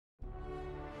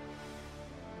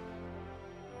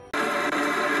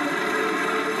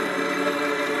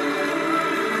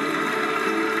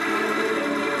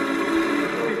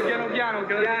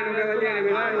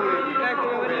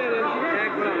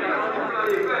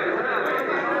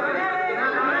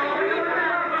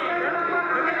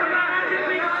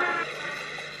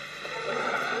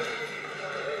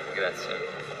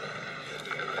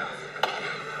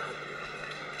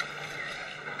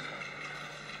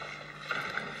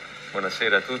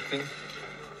Buonasera a tutti.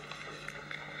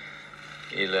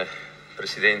 Il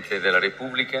Presidente della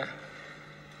Repubblica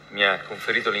mi ha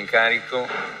conferito l'incarico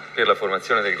per la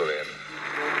formazione del governo.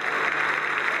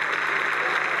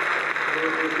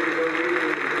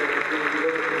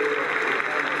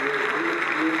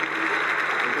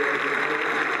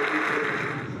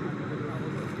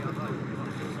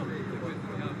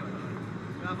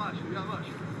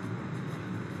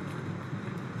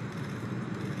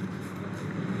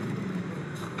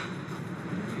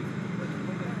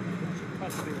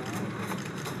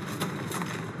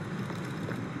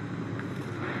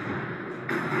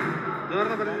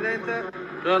 Buongiorno Presidente.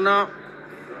 Buongiorno.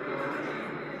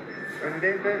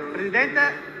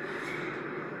 Presidente.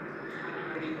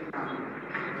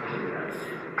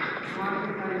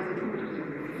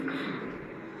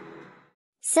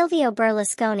 Silvio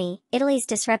Berlusconi, Italy's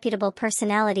disreputable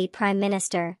personality prime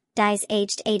minister, dies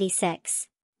aged 86.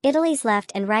 Italy's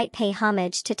left and right pay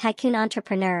homage to tycoon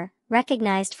entrepreneur,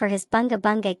 recognized for his bunga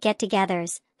bunga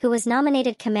get-togethers, who was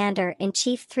nominated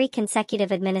commander-in-chief 3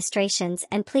 consecutive administrations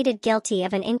and pleaded guilty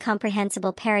of an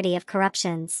incomprehensible parody of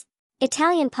corruptions.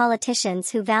 Italian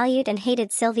politicians who valued and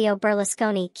hated Silvio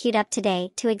Berlusconi queued up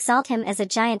today to exalt him as a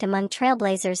giant among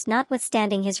trailblazers,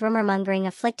 notwithstanding his rumor-mongering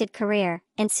afflicted career,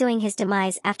 ensuing his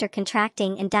demise after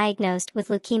contracting and diagnosed with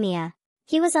leukemia.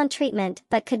 He was on treatment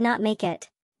but could not make it.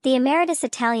 The emeritus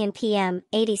Italian PM,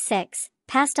 86,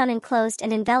 passed on enclosed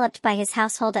and enveloped by his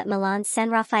household at Milan's San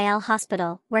Raffaele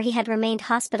Hospital, where he had remained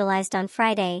hospitalized on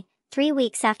Friday, 3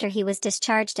 weeks after he was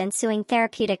discharged, ensuing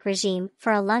therapeutic regime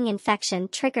for a lung infection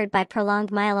triggered by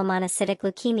prolonged myelomonocytic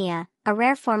leukemia, a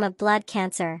rare form of blood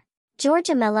cancer.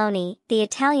 Giorgia Meloni, the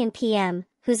Italian PM,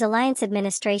 whose alliance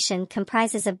administration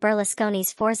comprises of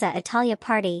Berlusconi's Forza Italia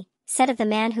party, said of the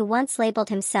man who once labeled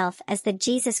himself as the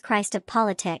Jesus Christ of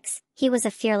politics, he was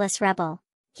a fearless rebel.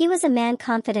 He was a man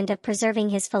confident of preserving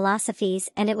his philosophies,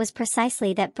 and it was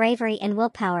precisely that bravery and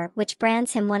willpower which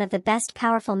brands him one of the best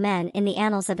powerful men in the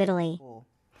annals of Italy.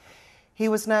 He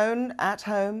was known at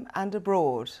home and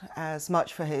abroad as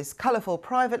much for his colourful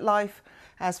private life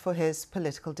as for his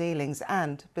political dealings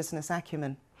and business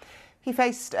acumen. He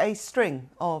faced a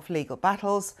string of legal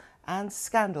battles and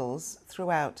scandals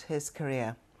throughout his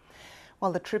career.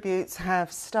 Well, the tributes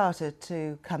have started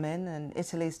to come in, and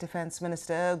Italy's Defence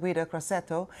Minister Guido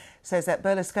Crosetto says that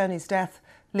Berlusconi's death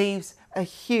leaves a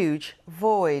huge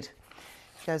void.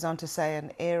 He goes on to say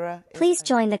an era... Please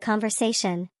join the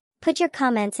conversation. Put your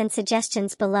comments and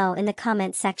suggestions below in the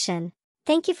comment section.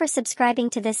 Thank you for subscribing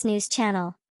to this news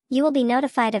channel. You will be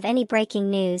notified of any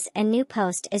breaking news and new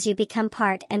post as you become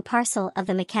part and parcel of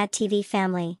the McCad TV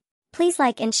family. Please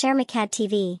like and share McCad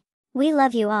TV. We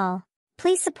love you all.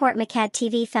 Please support McCad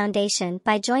TV Foundation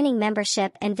by joining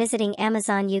membership and visiting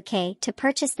Amazon UK to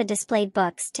purchase the displayed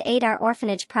books to aid our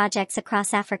orphanage projects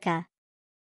across Africa.